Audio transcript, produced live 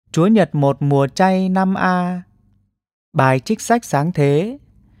Chúa Nhật một mùa chay năm A. Bài trích sách sáng thế.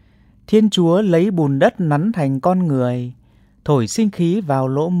 Thiên Chúa lấy bùn đất nắn thành con người, thổi sinh khí vào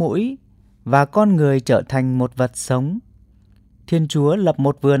lỗ mũi, và con người trở thành một vật sống. Thiên Chúa lập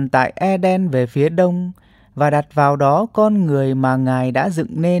một vườn tại Eden về phía đông, và đặt vào đó con người mà Ngài đã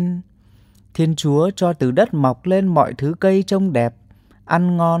dựng nên. Thiên Chúa cho từ đất mọc lên mọi thứ cây trông đẹp,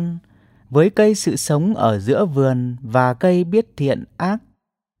 ăn ngon, với cây sự sống ở giữa vườn và cây biết thiện ác.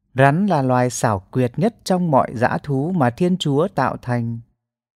 Rắn là loài xảo quyệt nhất trong mọi dã thú mà Thiên Chúa tạo thành.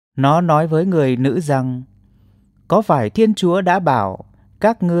 Nó nói với người nữ rằng, có phải Thiên Chúa đã bảo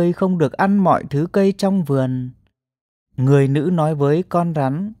các ngươi không được ăn mọi thứ cây trong vườn? Người nữ nói với con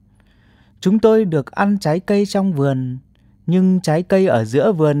rắn, chúng tôi được ăn trái cây trong vườn, nhưng trái cây ở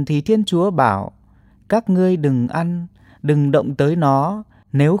giữa vườn thì Thiên Chúa bảo, các ngươi đừng ăn, đừng động tới nó,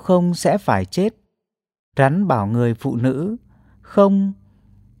 nếu không sẽ phải chết. Rắn bảo người phụ nữ, không,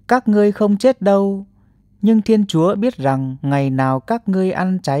 các ngươi không chết đâu, nhưng Thiên Chúa biết rằng ngày nào các ngươi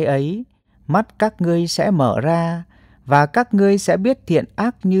ăn trái ấy, mắt các ngươi sẽ mở ra, và các ngươi sẽ biết thiện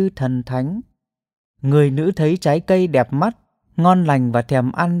ác như thần thánh. Người nữ thấy trái cây đẹp mắt, ngon lành và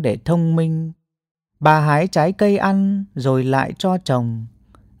thèm ăn để thông minh. Bà hái trái cây ăn rồi lại cho chồng,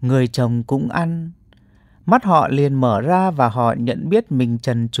 người chồng cũng ăn. Mắt họ liền mở ra và họ nhận biết mình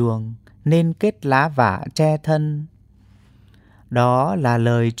trần truồng, nên kết lá vả che thân. Đó là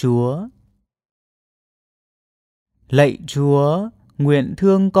lời Chúa. Lạy Chúa, nguyện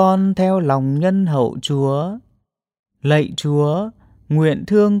thương con theo lòng nhân hậu Chúa. Lạy Chúa, nguyện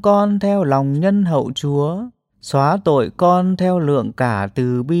thương con theo lòng nhân hậu Chúa. Xóa tội con theo lượng cả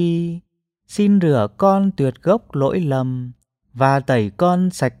từ bi. Xin rửa con tuyệt gốc lỗi lầm, và tẩy con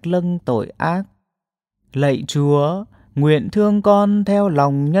sạch lâng tội ác. Lạy Chúa, nguyện thương con theo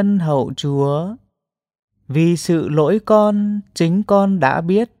lòng nhân hậu Chúa. Vì sự lỗi con, chính con đã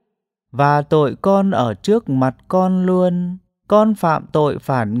biết, và tội con ở trước mặt con luôn. Con phạm tội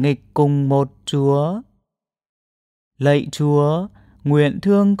phản nghịch cùng một Chúa. Lạy Chúa, nguyện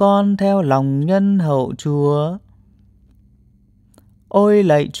thương con theo lòng nhân hậu Chúa. Ôi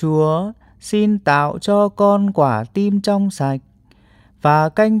lạy Chúa, xin tạo cho con quả tim trong sạch, và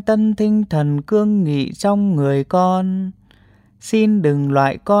canh tân tinh thần cương nghị trong người con. Xin đừng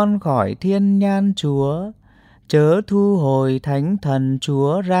loại con khỏi thiên nhan Chúa, chớ thu hồi thánh thần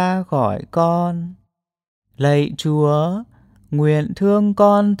Chúa ra khỏi con. Lạy Chúa, nguyện thương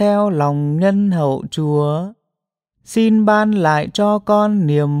con theo lòng nhân hậu Chúa. Xin ban lại cho con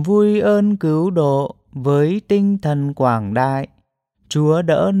niềm vui ơn cứu độ với tinh thần quảng đại. Chúa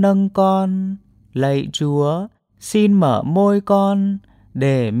đỡ nâng con. Lạy Chúa, xin mở môi con,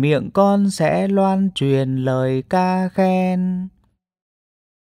 để miệng con sẽ loan truyền lời ca khen.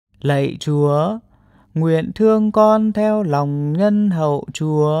 Lạy Chúa, nguyện thương con theo lòng nhân hậu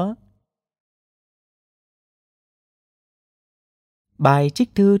Chúa. Bài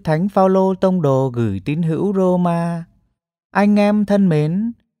trích thư Thánh Phaolô tông đồ gửi tín hữu Roma. Anh em thân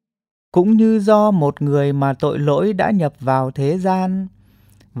mến, cũng như do một người mà tội lỗi đã nhập vào thế gian,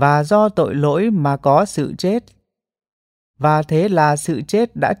 và do tội lỗi mà có sự chết, và thế là sự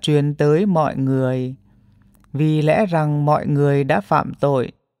chết đã truyền tới mọi người, vì lẽ rằng mọi người đã phạm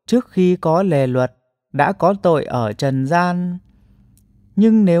tội trước khi có lề luật, đã có tội ở trần gian.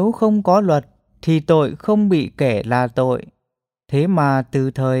 Nhưng nếu không có luật thì tội không bị kể là tội. Thế mà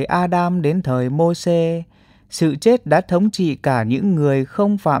từ thời Adam đến thời Mô-sê, sự chết đã thống trị cả những người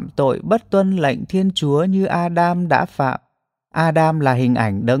không phạm tội bất tuân lệnh Thiên Chúa như Adam đã phạm. Adam là hình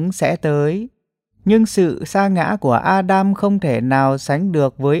ảnh đấng sẽ tới. Nhưng sự sa ngã của Adam không thể nào sánh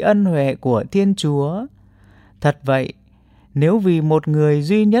được với ân huệ của Thiên Chúa. Thật vậy, nếu vì một người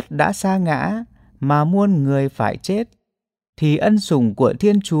duy nhất đã sa ngã mà muôn người phải chết, thì ân sủng của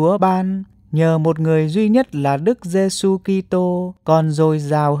Thiên Chúa ban nhờ một người duy nhất là Đức Giêsu Kitô còn dồi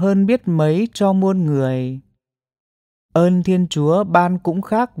dào hơn biết mấy cho muôn người. Ơn Thiên Chúa ban cũng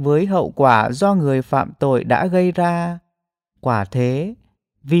khác với hậu quả do người phạm tội đã gây ra. Quả thế,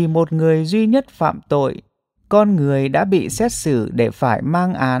 vì một người duy nhất phạm tội, con người đã bị xét xử để phải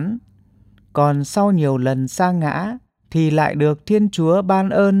mang án. Còn sau nhiều lần sa ngã, thì lại được Thiên Chúa ban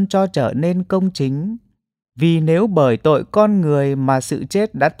ơn cho trở nên công chính. Vì nếu bởi tội con người mà sự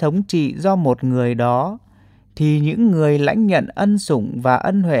chết đã thống trị do một người đó, thì những người lãnh nhận ân sủng và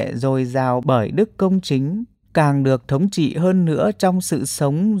ân huệ dồi dào bởi đức công chính càng được thống trị hơn nữa trong sự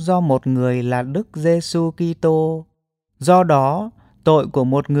sống do một người là Đức Giêsu Kitô. Do đó, tội của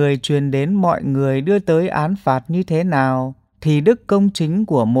một người truyền đến mọi người đưa tới án phạt như thế nào, thì đức công chính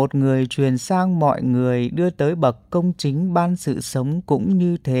của một người truyền sang mọi người đưa tới bậc công chính ban sự sống cũng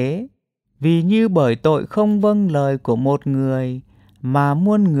như thế. Vì như bởi tội không vâng lời của một người mà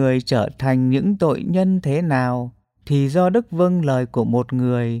muôn người trở thành những tội nhân thế nào, thì do đức vâng lời của một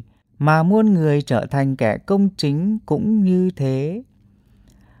người mà muôn người trở thành kẻ công chính cũng như thế.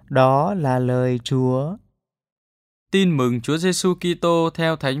 Đó là lời Chúa. Tin mừng Chúa Giêsu Kitô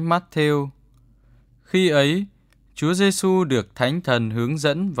theo Thánh Mátthêu. Khi ấy, Chúa Giêsu được Thánh Thần hướng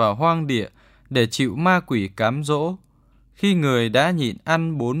dẫn vào hoang địa để chịu ma quỷ cám dỗ. Khi người đã nhịn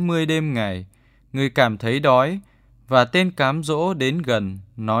ăn 40 đêm ngày, người cảm thấy đói, và tên cám dỗ đến gần,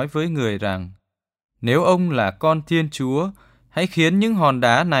 nói với người rằng: Nếu ông là con Thiên Chúa, hãy khiến những hòn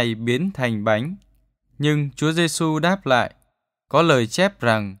đá này biến thành bánh. Nhưng Chúa Giêsu đáp lại: Có lời chép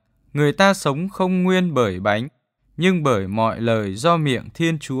rằng, người ta sống không nguyên bởi bánh, nhưng bởi mọi lời do miệng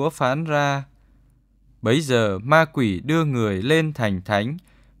Thiên Chúa phán ra. Bấy giờ ma quỷ đưa người lên thành thánh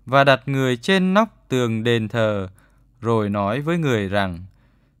và đặt người trên nóc tường đền thờ, rồi nói với người rằng: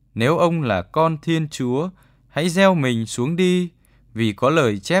 Nếu ông là con Thiên Chúa, hãy gieo mình xuống đi, vì có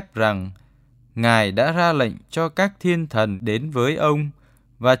lời chép rằng, Ngài đã ra lệnh cho các thiên thần đến với ông,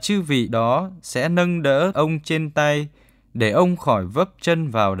 và chư vị đó sẽ nâng đỡ ông trên tay, để ông khỏi vấp chân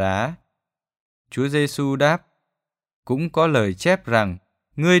vào đá. Chúa Giêsu đáp: Cũng có lời chép rằng,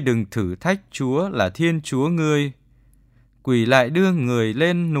 ngươi đừng thử thách Chúa là Thiên Chúa ngươi. Quỷ lại đưa người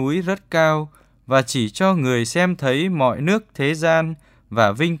lên núi rất cao, và chỉ cho người xem thấy mọi nước thế gian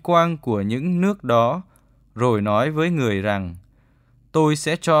và vinh quang của những nước đó, rồi nói với người rằng: Tôi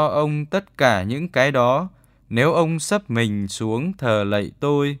sẽ cho ông tất cả những cái đó, nếu ông xấp mình xuống thờ lạy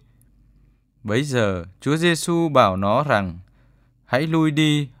tôi. Bấy giờ Chúa Giêsu bảo nó rằng: Hãy lui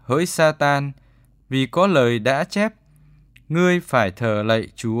đi, hỡi Sa-tan, vì có lời đã chép: Ngươi phải thờ lạy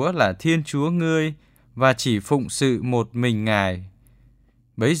Chúa là Thiên Chúa ngươi, và chỉ phụng sự một mình Ngài.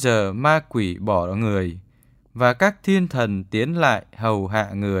 Bấy giờ ma quỷ bỏ người, và các thiên thần tiến lại hầu hạ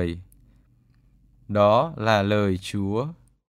người. Đó là lời Chúa.